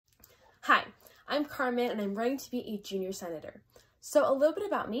Hi, I'm Carmen and I'm running to be a junior senator. So a little bit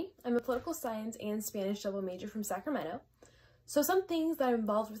about me. I'm a political science and Spanish double major from Sacramento. So some things that I'm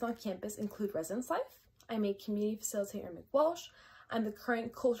involved with on campus include residence life. I'm a community facilitator at McWalsh. I'm the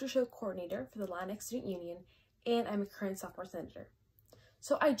current culture show coordinator for the Latinx Student Union, and I'm a current sophomore senator.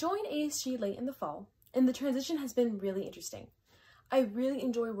 So I joined ASG late in the fall, and the transition has been really interesting. I really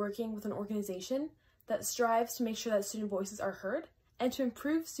enjoy working with an organization that strives to make sure that student voices are heard and to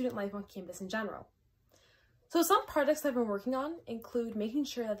improve student life on campus in general. So some projects I've been working on include making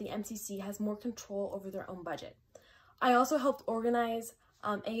sure that the MCC has more control over their own budget. I also helped organize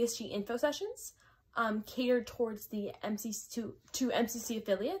ASG info sessions catered towards the MCC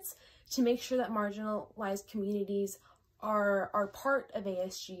affiliates to make sure that marginalized communities are part of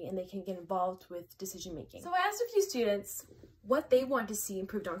ASG and they can get involved with decision making. So I asked a few students what they want to see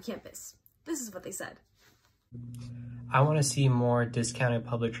improved on campus. This is what they said. I want to see more discounted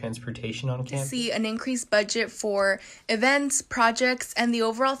public transportation on campus. See an increased budget for events, projects, and the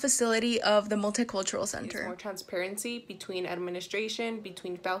overall facility of the Multicultural Center. More transparency between administration,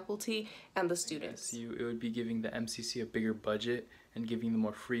 between faculty, and the students. It would be giving the MCC a bigger budget and giving them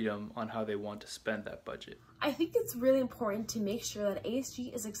more freedom on how they want to spend that budget. I think it's really important to make sure that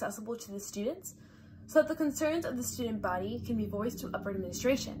ASG is accessible to the students so that the concerns of the student body can be voiced to upper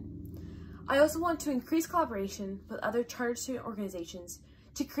administration. I also want to increase collaboration with other chartered student organizations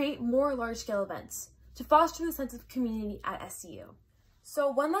to create more large-scale events, to foster the sense of community at SCU.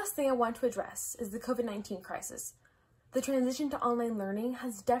 So one last thing I want to address is the COVID-19 crisis. The transition to online learning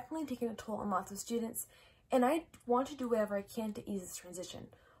has definitely taken a toll on lots of students, and I want to do whatever I can to ease this transition,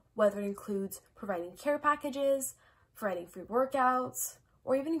 whether it includes providing care packages, providing free workouts,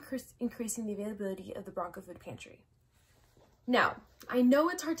 or even increasing the availability of the Bronco Food Pantry. Now, I know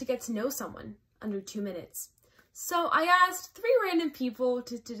it's hard to get to know someone under 2 minutes, so I asked 3 random people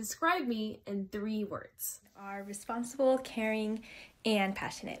to describe me in 3 words. Are responsible, caring, and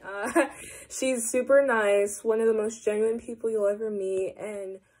passionate. She's super nice, one of the most genuine people you'll ever meet,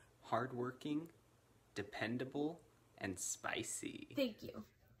 and hardworking, dependable, and spicy. Thank you.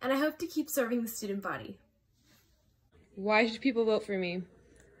 And I hope to keep serving the student body. Why should people vote for me?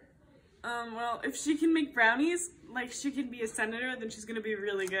 Well, if she can make brownies, like she can be a senator, then she's gonna be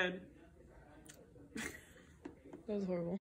really good. That was horrible.